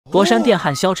国山电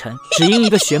焊萧晨只因一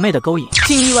个学妹的勾引，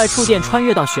竟意外触电穿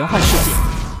越到玄幻世界。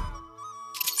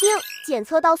检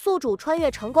测到宿主穿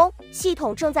越成功，系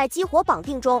统正在激活绑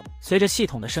定中。随着系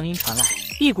统的声音传来，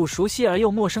一股熟悉而又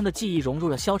陌生的记忆融入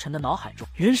了萧晨的脑海中。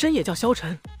原身也叫萧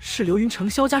晨，是刘云城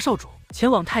萧家少主，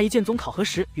前往太一剑宗考核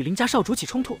时与林家少主起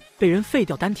冲突，被人废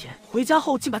掉丹田，回家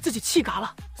后竟把自己气嘎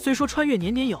了。虽说穿越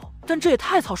年年有，但这也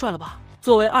太草率了吧。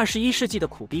作为21世纪的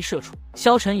苦逼社畜，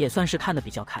萧晨也算是看得比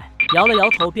较开，摇了摇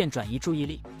头便转移注意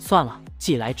力。算了，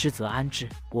既来之则安之。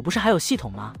我不是还有系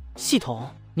统吗？系统，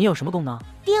你有什么功能？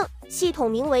系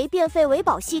统名为变废为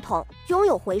宝系统，拥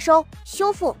有回收、修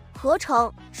复、合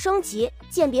成、升级、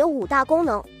鉴别5大功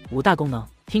能。5大功能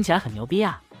听起来很牛逼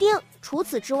啊！除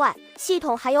此之外，系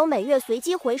统还有每月随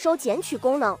机回收捡取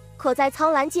功能，可在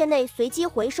苍蓝界内随机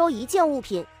回收1件物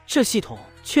品。这系统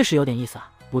确实有点意思啊。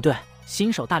不对，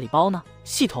新手大礼包呢？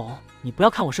系统，你不要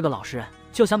看我是个老实人，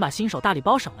就想把新手大礼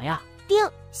包省了呀？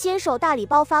新手大礼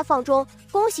包发放中，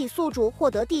恭喜宿主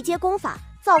获得地阶功法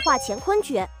造化乾坤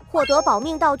诀，获得保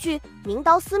命道具名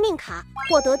刀司命卡，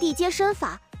获得地阶身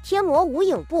法天魔无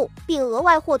影步，并额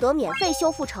外获得免费修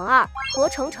复乘2，合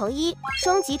成乘1，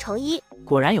升级乘1。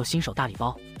果然有新手大礼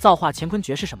包。造化乾坤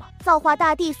诀是什么？造化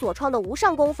大帝所创的无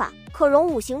上功法，可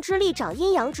融5行之力，掌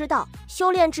阴阳之道，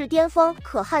修炼至巅峰，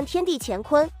可撼天地乾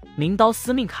坤。名刀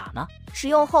司命卡呢？使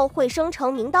用后会生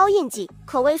成名刀印记，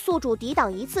可为宿主抵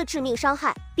挡1次致命伤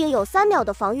害，并有3秒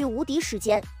的防御无敌时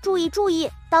间。注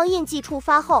意，当印记触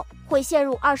发后，会陷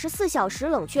入24小时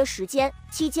冷却时间，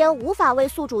期间无法为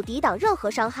宿主抵挡任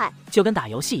何伤害，就跟打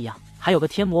游戏一样。还有个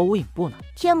天魔无影步呢。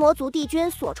天魔族帝君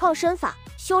所创身法，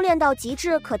修炼到极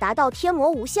致可达到天魔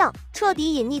无相，彻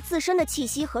底隐匿自身的气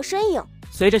息和身影。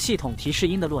随着系统提示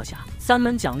音的落下，3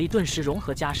门奖励顿时融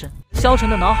合加深，萧晨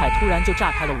的脑海突然就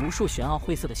炸开了无数玄奥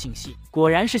晦涩的信息。果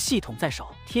然是系统在手，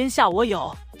天下我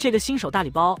有。这个新手大礼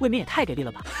包未免也太给力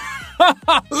了吧！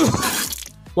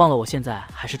忘了我现在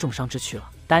还是重伤之躯了，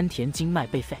丹田经脉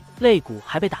被废，肋骨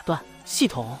还被打断。系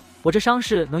统，我这伤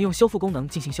势能用修复功能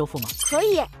进行修复吗？可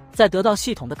以。在得到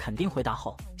系统的肯定回答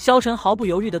后，萧晨毫不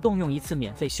犹豫地动用1次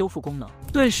免费修复功能，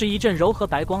顿时一阵柔和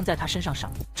白光在他身上闪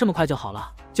过。这么快就好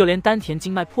了？就连丹田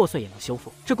经脉破碎也能修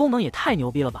复，这功能也太牛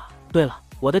逼了吧！对了，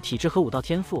我的体质和武道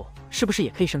天赋是不是也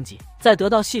可以升级？在得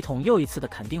到系统又1次的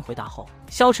肯定回答后，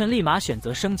萧晨立马选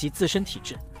择升级自身体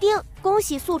质。恭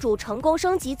喜宿主成功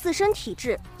升级自身体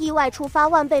质，意外触发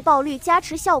万倍爆率加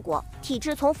持效果，体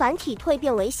质从凡体蜕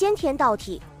变为先天道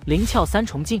体，灵窍3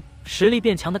重境，实力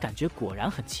变强的感觉果然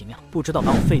很奇妙。不知道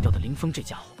刚废掉的林峰这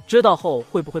家伙，知道后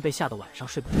会不会被吓得晚上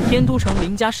睡不着？天都城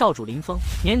林家少主林峰，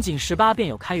年仅18便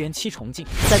有开元7重境，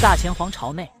在大前皇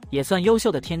朝内也算优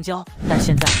秀的天骄，但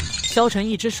现在萧晨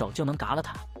一只手就能嘎了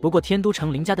他。不过天都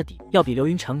城林家的底要比刘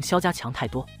云城萧家强太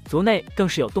多，族内更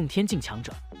是有洞天境强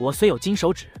者。我虽有金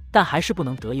手指，但还是不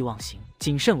能得意忘形，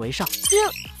谨慎为上。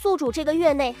宿主这个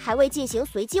月内还未进行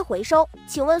随机回收，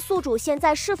请问宿主现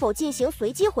在是否进行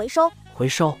随机回收？回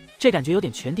收，这感觉有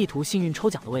点全地图幸运抽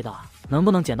奖的味道啊！能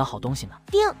不能捡到好东西呢？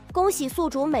恭喜宿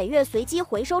主每月随机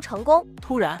回收成功。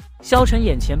突然，萧晨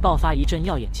眼前爆发一阵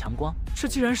耀眼强光，这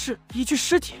竟然是一具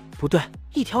尸体！不对，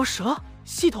一条蛇！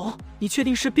系统，你确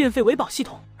定是变废为宝系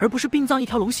统，而不是殡葬一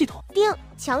条龙系统？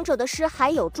强者的尸还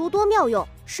有诸多妙用，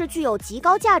是具有极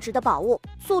高价值的宝物。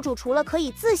宿主除了可以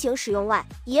自行使用外，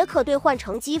也可兑换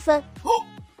成积分。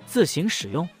自行使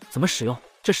用？怎么使用？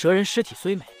这蛇人尸体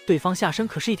虽美，对方下身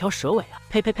可是一条蛇尾啊！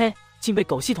呸，竟被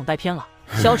狗系统带偏了。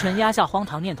萧晨压下荒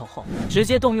唐念头后，直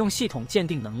接动用系统鉴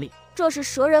定能力。这是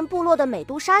蛇人部落的美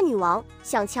杜莎女王，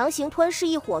想强行吞噬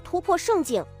一伙突破圣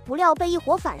境，不料被一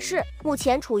伙反噬，目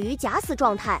前处于假死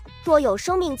状态。若有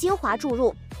生命精华注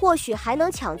入，或许还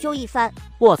能抢救一番。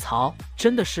卧槽，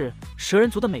真的是蛇人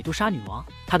族的美杜莎女王，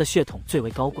她的血统最为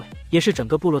高贵，也是整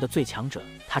个部落的最强者。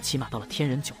她起码到了天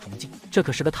人9重境，这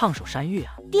可是个烫手山芋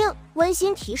啊！温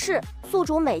馨提示：宿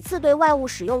主每次对万物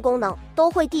使用功能，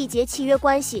都会缔结契约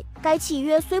关系。该契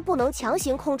约虽不能强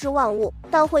行控制万物，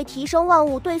但会提升万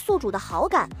物对宿主的好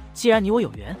感。既然你我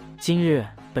有缘，今日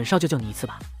本少就救你一次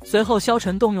吧。随后，萧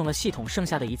晨动用了系统剩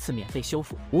下的1次免费修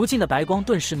复，无尽的白光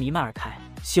顿时弥漫而开。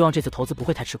希望这次投资不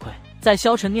会太吃亏。在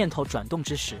萧晨念头转动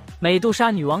之时，美杜莎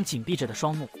女王紧闭着的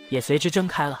双目也随之睁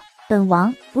开了。本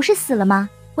王不是死了吗？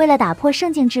为了打破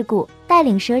圣境桎梏，带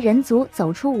领蛇人族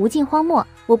走出无尽荒漠，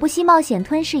我不惜冒险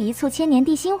吞噬一簇千年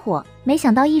地心火，没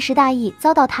想到一时大意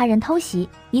遭到他人偷袭，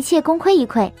一切功亏一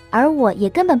篑，而我也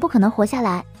根本不可能活下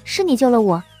来，是你救了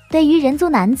我。对于人族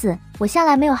男子，我向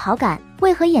来没有好感，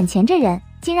为何眼前这人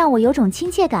竟让我有种亲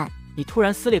切感？你突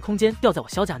然撕裂空间，掉在我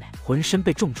萧家内，浑身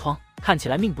被重创，看起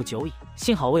来命不久矣。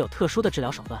幸好我有特殊的治疗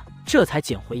手段，这才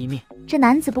捡回一命。这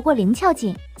男子不过灵窍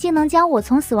劲，竟能将我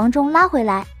从死亡中拉回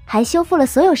来，还修复了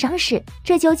所有伤势，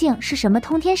这究竟是什么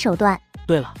通天手段？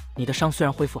对了，你的伤虽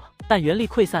然恢复了，但元力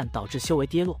溃散导致修为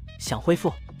跌落，想恢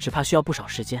复只怕需要不少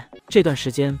时间。这段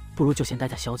时间不如就先待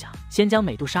在萧家，先将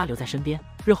美杜莎留在身边，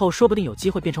日后说不定有机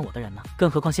会变成我的人呢。更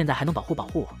何况现在还能保护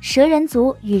我。蛇人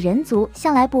族与人族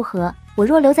向来不和，我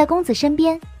若留在公子身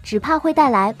边，只怕会带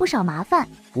来不少麻烦。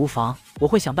无妨，我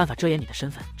会想办法遮掩你的身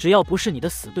份，只要不是你的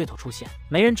死对头出现，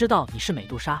没人知道你是美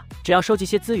杜莎。只要收集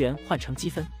些资源换成积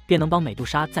分，便能帮美杜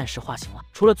莎暂时化形了。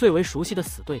除了最为熟悉的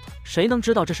死对头，谁能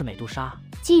知道这是美杜莎？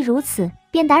既如此，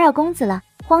便打扰公子了。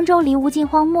荒州离无尽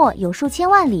荒漠有数千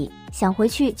万里，想回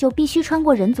去就必须穿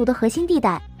过人族的核心地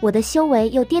带。我的修为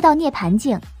又跌到涅槃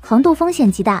境，横渡风险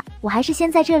极大，我还是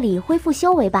先在这里恢复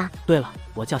修为吧。对了，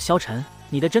我叫萧晨，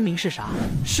你的真名是啥？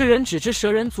世人只知蛇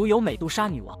人族有美杜莎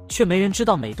女王，却没人知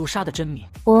道美杜莎的真名。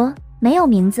我没有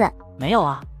名字。没有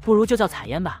啊，不如就叫彩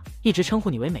烟吧，一直称呼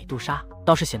你为美杜莎，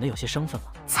倒是显得有些生分了。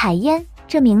彩烟，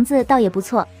这名字倒也不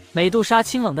错。美杜莎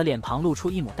清冷的脸庞露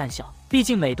出一抹淡笑，毕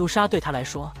竟美杜莎对她来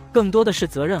说更多的是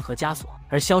责任和枷锁，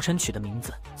而萧晨取的名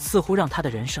字似乎让她的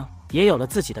人生也有了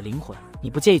自己的灵魂。你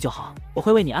不介意就好，我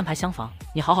会为你安排厢房，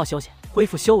你好好休息，恢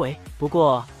复修为。不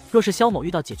过若是萧某遇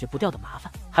到解决不掉的麻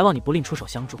烦，还望你不吝出手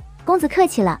相助。公子客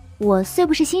气了，我虽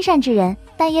不是心善之人，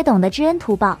但也懂得知恩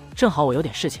图报。正好我有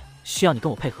点事情需要你跟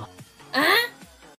我配合。